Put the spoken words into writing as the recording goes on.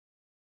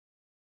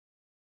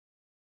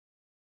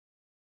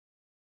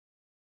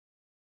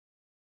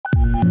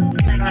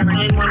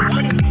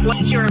911.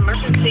 What's your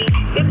emergency?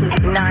 This is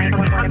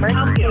 911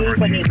 emergency. What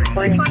are you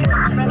reporting to?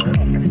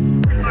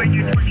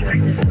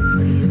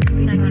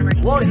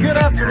 Well, good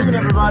afternoon,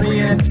 everybody.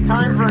 It's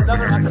time for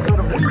another episode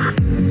of We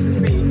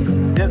Speak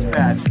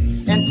Dispatch.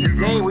 And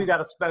today we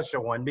got a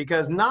special one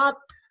because not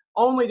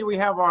only do we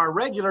have our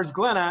regulars,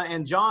 Glenna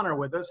and John are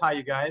with us. Hi,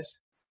 you guys.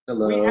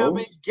 Hello. We have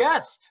a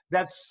guest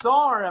that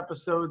saw our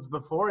episodes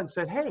before and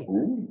said, hey,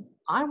 Ooh.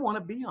 I want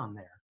to be on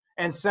there.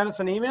 And sent us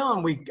an email,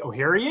 and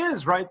here he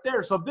is right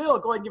there. So, Bill,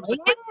 go ahead and give us a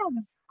quick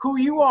who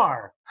you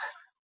are.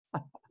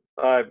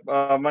 Hi,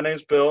 my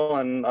name's Bill,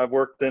 and I've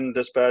worked in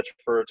dispatch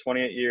for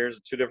 28 years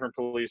at two different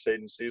police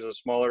agencies, a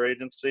smaller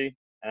agency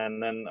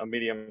and then a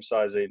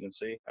medium-sized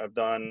agency. I've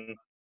done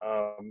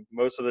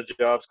most of the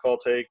jobs, call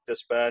take,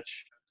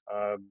 dispatch,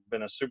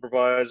 been a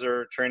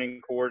supervisor,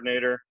 training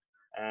coordinator,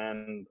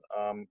 and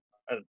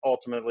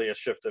ultimately a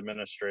shift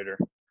administrator.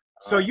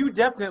 So you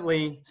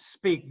definitely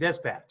speak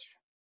dispatch.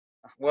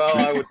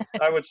 Well,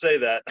 I would say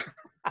that.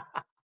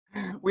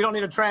 We don't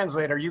need a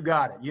translator. You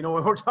got it. You know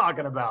what we're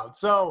talking about.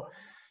 So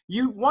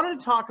you wanted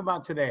to talk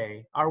about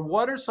today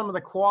what are some of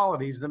the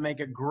qualities that make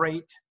a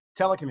great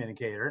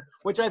telecommunicator,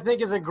 which I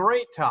think is a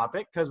great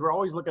topic because we're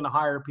always looking to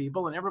hire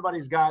people and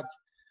everybody's got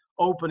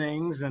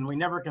openings and we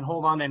never can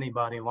hold on to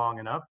anybody long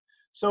enough.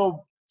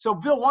 So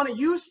Bill, why don't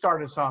you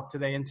start us off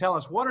today and tell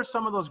us what are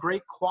some of those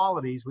great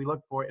qualities we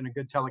look for in a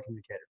good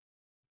telecommunicator?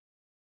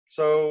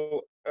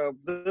 So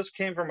this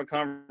came from a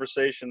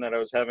conversation that I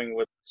was having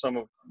with some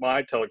of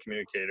my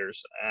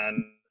telecommunicators,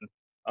 and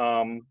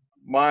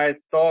my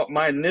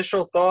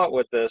initial thought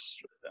with this,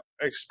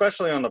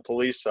 especially on the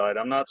police side,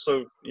 I'm not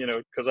so,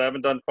 because I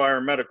haven't done fire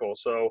and medical,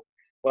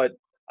 but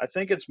I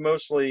think it's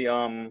mostly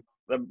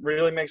that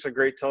really makes a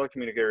great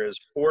telecommunicator is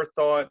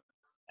forethought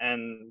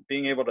and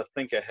being able to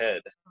think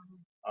ahead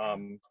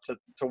to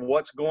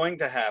what's going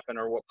to happen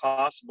or what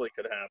possibly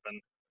could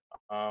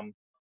happen.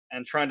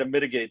 And trying to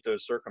mitigate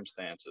those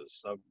circumstances.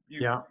 So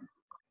for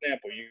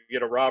example, you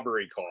get a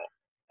robbery call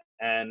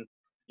and,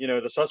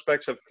 the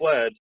suspects have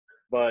fled,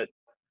 but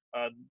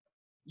that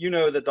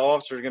the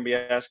officer is going to be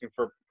asking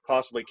for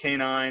possibly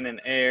canine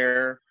and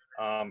air,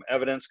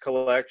 evidence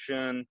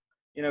collection,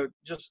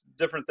 just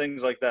different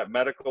things like that,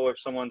 medical if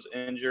someone's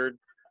injured.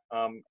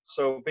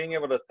 So being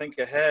able to think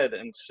ahead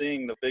and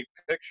seeing the big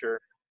picture,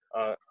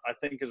 I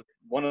think is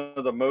one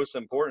of the most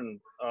important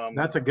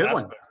That's a good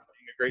one.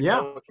 Being a great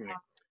telecommunicator.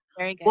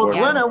 Very good. Well,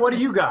 Glenna, what do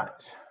you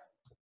got?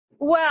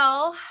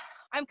 Well,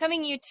 I'm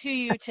coming to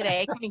you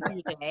today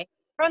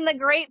from the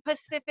Great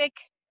Pacific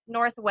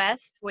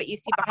Northwest, what you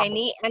see behind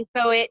me. And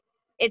so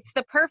it's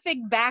the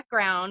perfect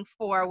background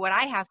for what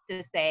I have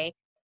to say.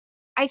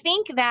 I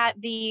think that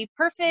there's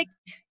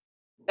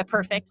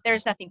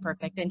nothing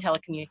perfect in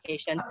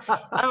telecommunications.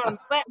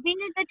 But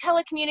being a good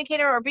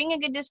telecommunicator or being a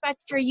good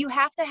dispatcher, you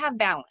have to have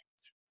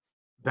balance.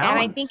 And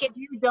I think if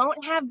you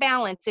don't have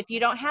balance, if you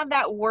don't have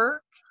that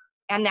work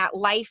and that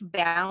life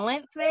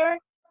balance there,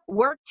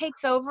 work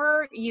takes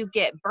over, you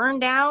get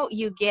burned out,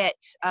 you get,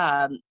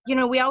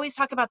 we always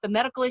talk about the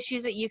medical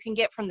issues that you can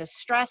get from the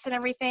stress and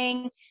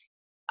everything.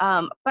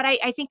 But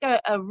I think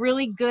a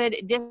really good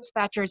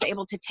dispatcher is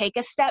able to take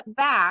a step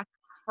back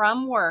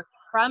from work,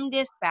 from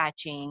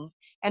dispatching,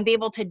 and be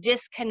able to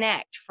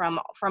disconnect from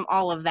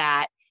all of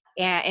that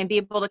and be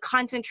able to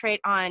concentrate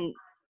on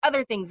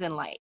other things in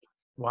life.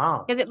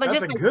 Wow. Because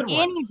just like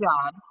any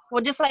job,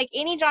 just like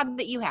any job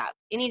that you have,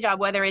 any job,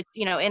 whether it's,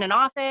 in an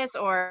office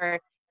or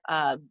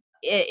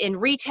in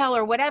retail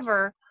or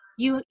whatever,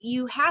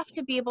 you have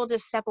to be able to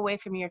step away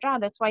from your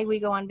job. That's why we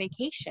go on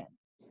vacation.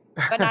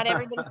 But not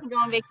everybody can go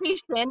on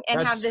vacation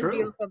and have this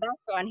beautiful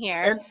background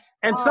here.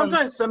 And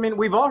sometimes,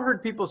 we've all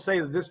heard people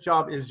say that this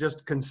job is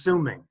just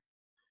consuming.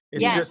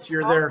 It's just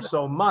you're there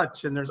so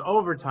much and there's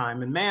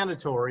overtime and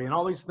mandatory and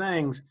all these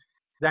things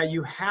that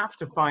you have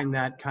to find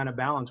that kind of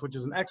balance, which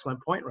is an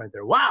excellent point right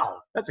there.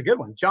 Wow, that's a good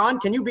one. John,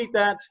 can you beat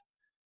that?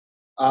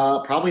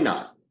 Probably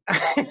not.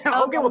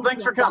 Okay, well,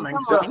 thanks for coming.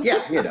 So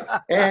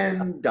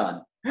and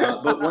done.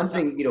 But one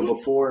thing,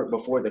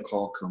 before the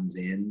call comes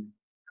in,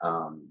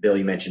 Bill,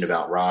 you mentioned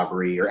about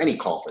robbery or any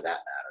call for that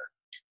matter.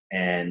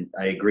 And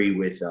I agree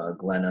with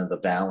Glenna, the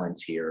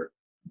balance here.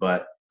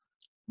 But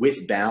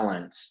with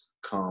balance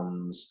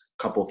comes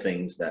a couple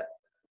things that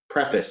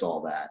preface all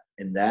that.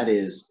 And that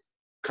is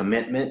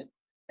commitment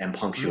and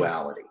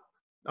punctuality.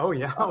 Oh,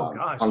 yeah. Oh,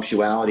 gosh.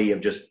 Punctuality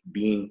of just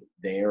being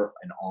there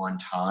and on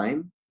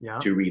time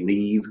to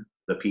relieve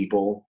the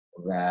people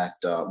that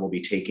will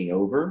be taking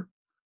over.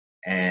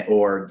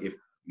 Or if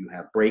you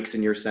have breaks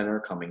in your center,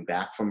 coming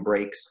back from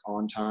breaks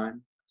on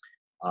time.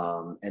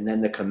 And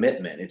then the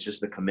commitment. It's just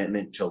the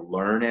commitment to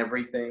learn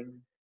everything,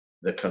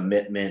 the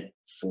commitment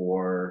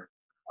for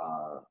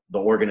the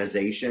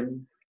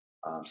organization.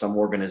 Some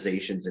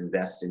organizations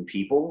invest in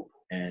people,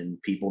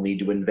 and people need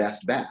to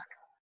invest back.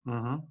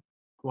 Mm-hmm.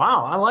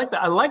 Wow, I like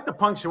that. I like the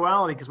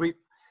punctuality because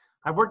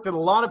I've worked with a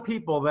lot of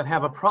people that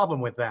have a problem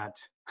with that.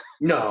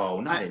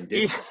 No, not in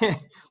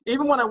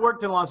Even when I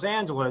worked in Los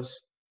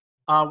Angeles,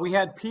 we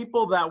had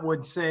people that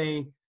would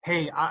say,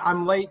 hey,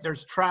 I'm late,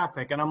 there's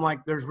traffic. And I'm like,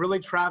 there's really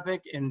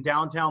traffic in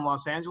downtown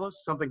Los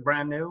Angeles, something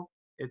brand new?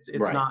 It's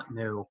Right. not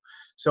new.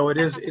 So it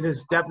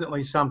is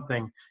definitely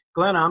something.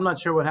 Glenna, I'm not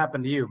sure what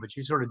happened to you, but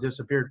you sort of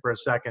disappeared for a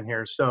second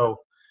here. So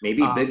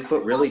maybe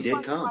Bigfoot really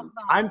did come.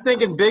 I'm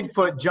thinking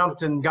Bigfoot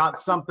jumped and got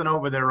something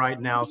over there right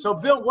now. So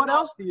Bill, what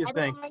else do you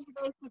think?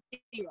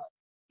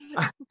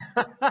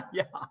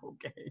 Yeah,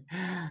 okay.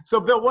 So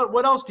Bill,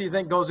 what else do you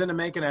think goes into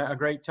making a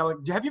great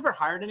have you ever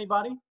hired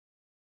anybody?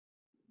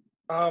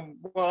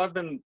 Well, I've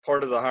been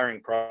part of the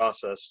hiring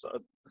process.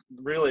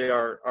 Really,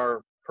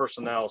 our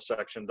personnel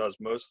section does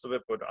most of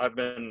it, but I've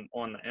been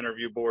on the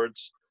interview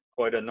boards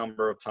quite a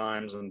number of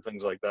times and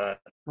things like that.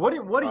 What are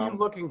you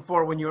looking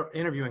for when you're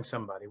interviewing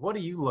somebody? What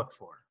do you look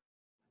for?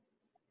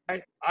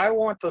 I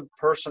want the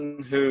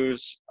person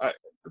who's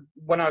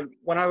when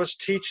I was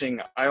teaching,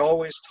 I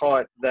always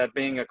taught that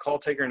being a call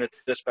taker and a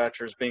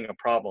dispatcher is being a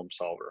problem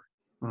solver.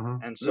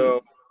 Mm-hmm. And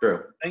so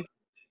True.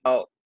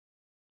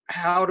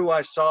 How do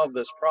I solve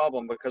this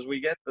problem? Because we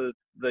get the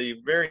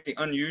very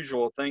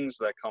unusual things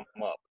that come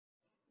up.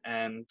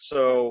 And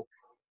so,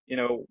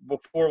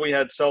 before we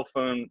had cell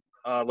phone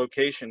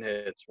location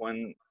hits,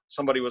 when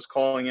somebody was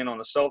calling in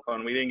on a cell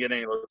phone, we didn't get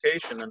any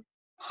location. And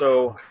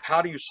so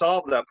how do you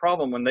solve that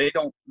problem when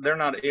they're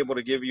not able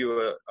to give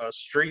you a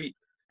street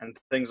and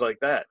things like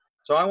that?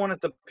 So I wanted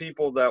the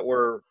people that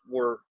were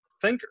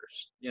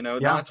thinkers,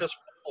 not just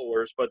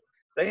followers, but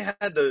they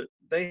had to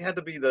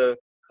be the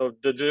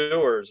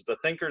doers, the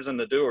thinkers and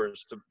the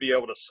doers, to be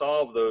able to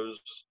solve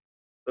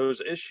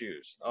those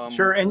issues.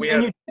 Sure, and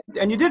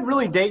you did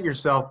really date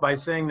yourself by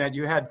saying that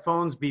you had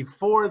phones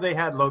before they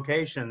had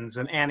locations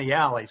and Annie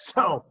Alley.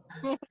 So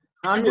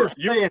I'm just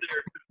saying.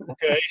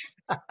 Okay.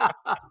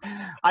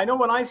 I know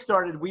when I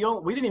started, we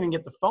didn't even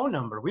get the phone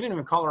number. We didn't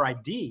even call her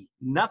ID.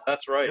 Nothing.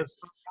 That's right.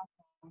 Just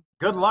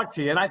good luck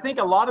to you. And I think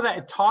a lot of that,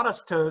 it taught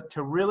us to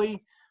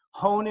really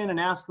hone in and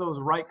ask those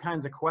right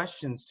kinds of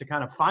questions to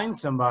kind of find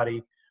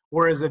somebody.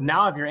 Whereas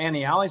now, if your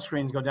Annie Alley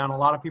screens go down, a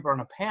lot of people are in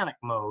a panic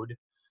mode.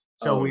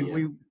 So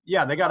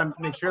they got to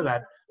make sure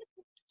that.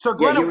 So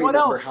Glenna, what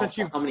else?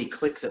 How many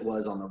clicks it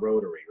was on the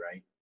rotary,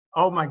 right?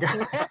 Oh my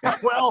God.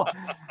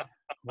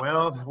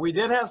 Well, we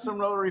did have some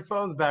rotary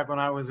phones back when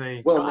I was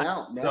a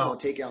child. Now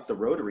take out the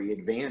rotary,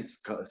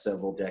 advanced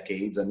several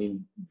decades. I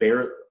mean,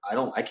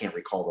 I can't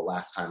recall the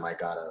last time I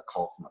got a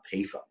call from a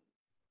payphone.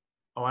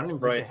 Oh, I don't even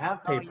think they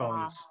have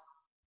payphones.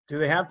 Do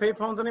they have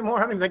payphones anymore?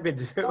 I don't even think they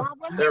do.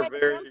 They're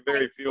very,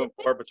 very few and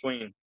far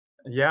between.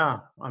 Yeah.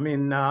 I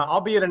mean,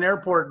 I'll be at an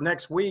airport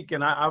next week,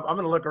 and I'm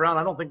going to look around.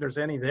 I don't think there's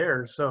any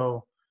there.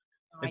 So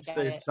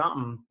it's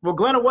something. Well,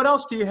 Glenna, what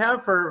else do you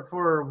have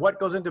for what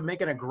goes into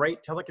making a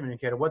great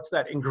telecommunicator? What's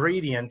that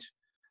ingredient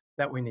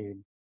that we need?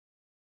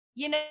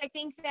 I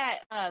think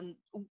that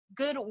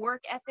good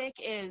work ethic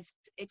is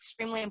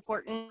extremely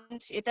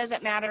important. It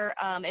doesn't matter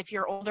if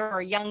you're older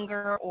or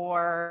younger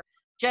or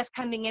just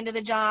coming into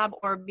the job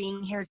or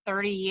being here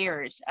 30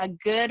 years. A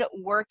good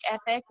work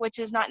ethic, which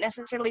is not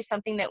necessarily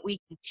something that we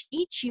can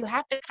teach. You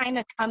have to kind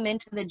of come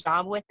into the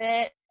job with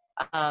it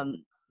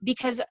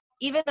because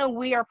even though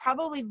we are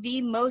probably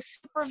the most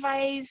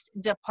supervised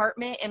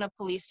department in a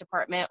police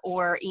department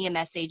or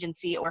EMS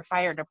agency or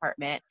fire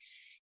department,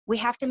 we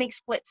have to make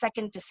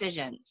split-second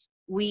decisions.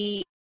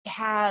 We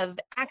have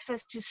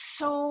access to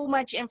so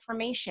much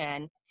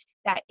information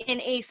that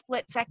in a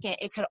split second,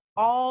 it could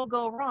all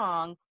go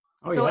wrong.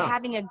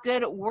 Having a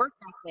good work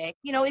ethic,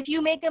 if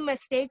you make a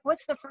mistake,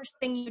 what's the first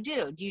thing you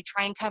do? Do you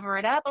try and cover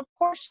it up? Of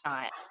course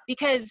not,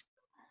 because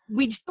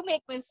we do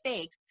make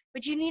mistakes,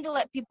 but you need to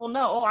let people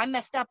know, oh, I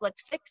messed up,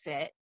 let's fix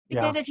it.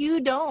 Because if you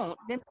don't,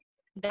 then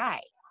people die.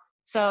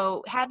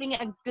 So having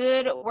a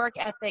good work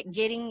ethic,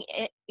 getting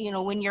it,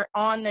 when you're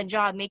on the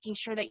job, making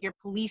sure that you're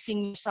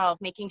policing yourself,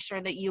 making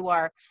sure that you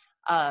are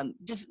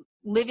just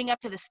living up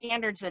to the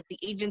standards that the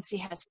agency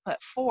has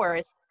put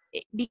forth,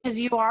 because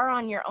you are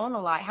on your own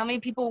a lot. How many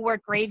people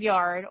work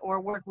graveyard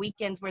or work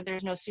weekends where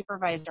there's no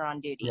supervisor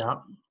on duty? Yeah.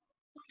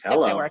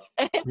 Hello.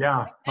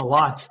 Yeah, a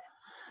lot.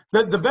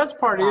 The best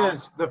part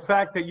is the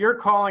fact that you're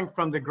calling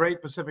from the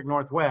Great Pacific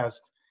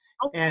Northwest.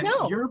 And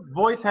your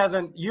voice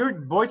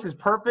is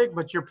perfect,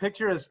 but your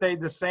picture has stayed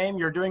the same.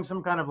 You're doing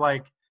some kind of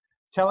like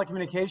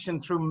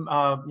telecommunication through,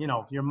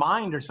 your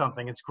mind or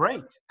something. It's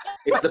great.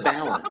 It's the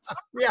balance.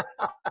 Yeah.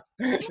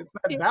 It's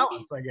that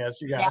balance, I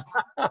guess you got.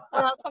 Yeah.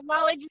 Well,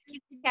 technology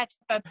needs to catch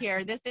up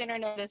here. This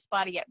internet is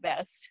spotty at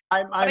best.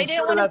 I'm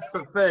sure that's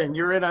the thing.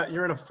 You're in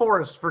a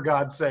forest, for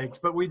God's sakes,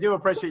 but we do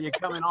appreciate you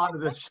coming onto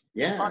this,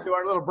 onto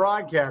our little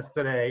broadcast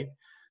today.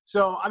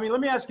 So, I mean,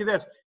 let me ask you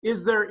this.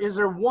 Is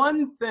there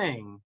one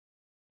thing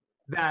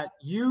that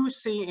you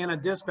see in a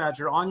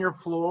dispatcher on your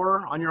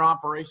floor, on your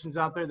operations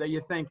out there, that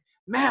you think,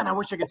 man, I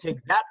wish I could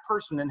take that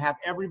person and have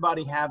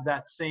everybody have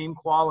that same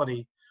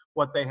quality,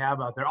 what they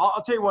have out there?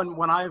 I'll tell you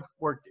when I've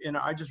worked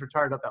I just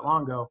retired not that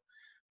long ago,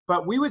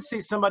 but we would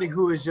see somebody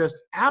who is just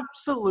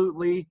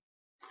absolutely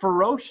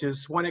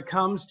ferocious when it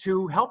comes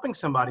to helping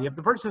somebody. If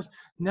the person says,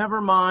 never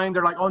mind,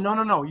 they're like, oh,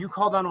 no, you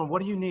call down on,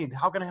 what do you need?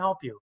 How can I help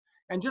you?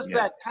 and just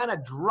that kind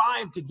of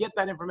drive to get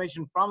that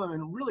information from them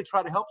and really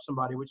try to help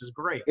somebody, which is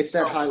great. It's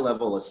that high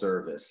level of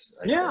service.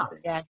 I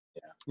think.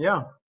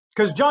 Yeah.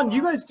 Because John,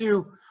 you guys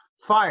do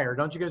fire,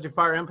 don't you guys do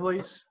fire and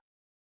police?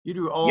 You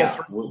do all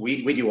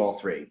three? We do all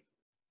three.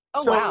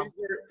 Oh, so wow.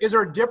 Is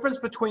there a difference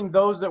between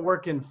those that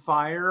work in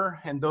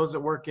fire and those that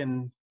work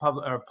in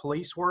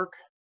police work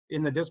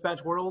in the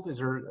dispatch world? Is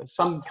there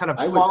some kind of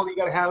quality you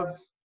got to have?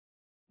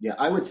 Yeah,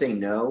 I would say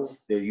no.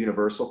 They're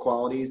universal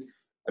qualities.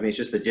 I mean, it's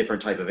just a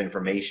different type of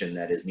information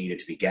that is needed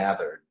to be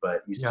gathered,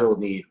 but you still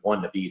need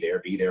one to be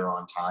there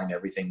on time.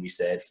 Everything we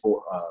said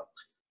for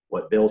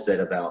what Bill said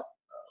about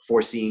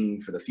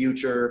foreseeing for the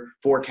future,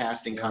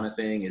 forecasting kind of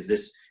thing. Is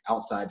this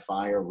outside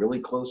fire really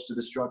close to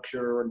the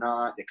structure or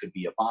not? It could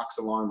be a box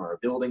alarm or a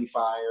building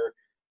fire,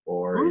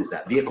 or is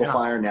that vehicle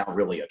fire now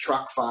really a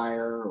truck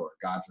fire, or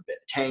God forbid,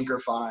 a tanker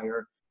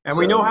fire? And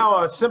we know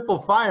how a simple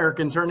fire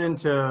can turn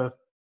into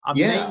a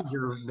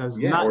major or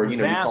you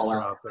call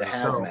out the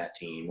hazmat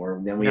team,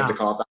 or then we have to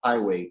call out the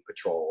highway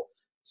patrol.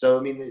 So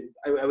I mean,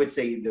 I would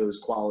say those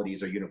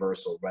qualities are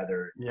universal,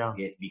 whether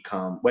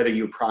whether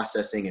you're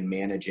processing and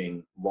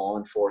managing law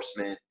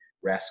enforcement,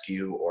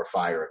 rescue, or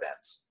fire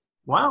events.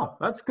 Wow,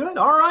 that's good.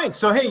 All right.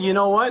 So hey, you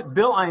know what,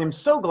 Bill, I am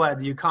so glad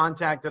that you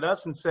contacted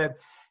us and said,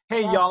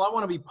 hey, y'all, I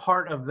want to be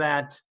part of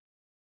that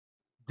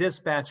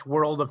dispatch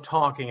world of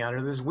talking out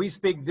here. This is We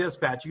Speak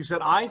Dispatch. You said,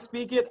 I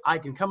speak it. I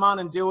can come on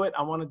and do it.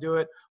 I want to do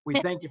it.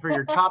 We thank you for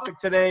your topic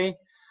today.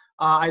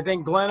 I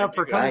thank Glenna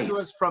for coming to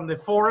us from the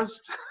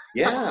forest.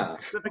 Yeah.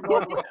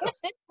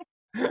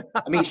 I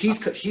mean,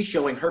 she's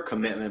showing her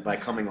commitment by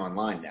coming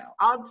online now.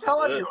 I'm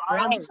telling you.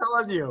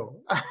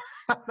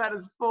 That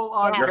is full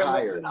on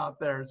commitment out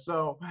there.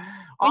 So,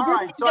 all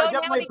right. So I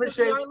definitely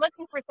appreciate it. We're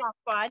looking for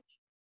Sasquatch.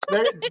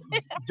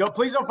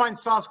 Please don't find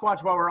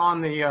Sasquatch while we're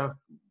on the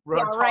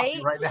road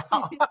talking right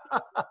now.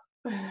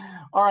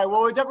 All right.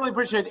 Well, we definitely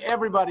appreciate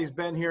everybody's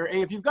been here.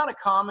 Hey, if you've got a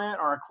comment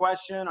or a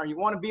question, or you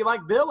want to be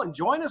like Bill and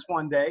join us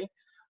one day,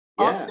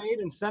 update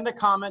and send a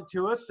comment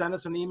to us. Send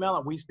us an email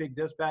at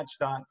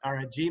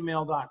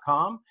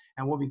wespeakdispatch@gmail.com,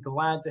 and we'll be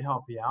glad to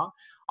help you out.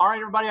 All right,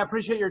 everybody. I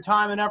appreciate your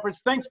time and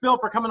efforts. Thanks, Bill,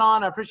 for coming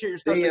on. I appreciate your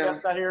special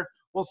guest out here.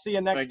 We'll see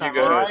you next time.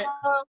 All right.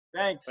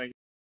 Thanks.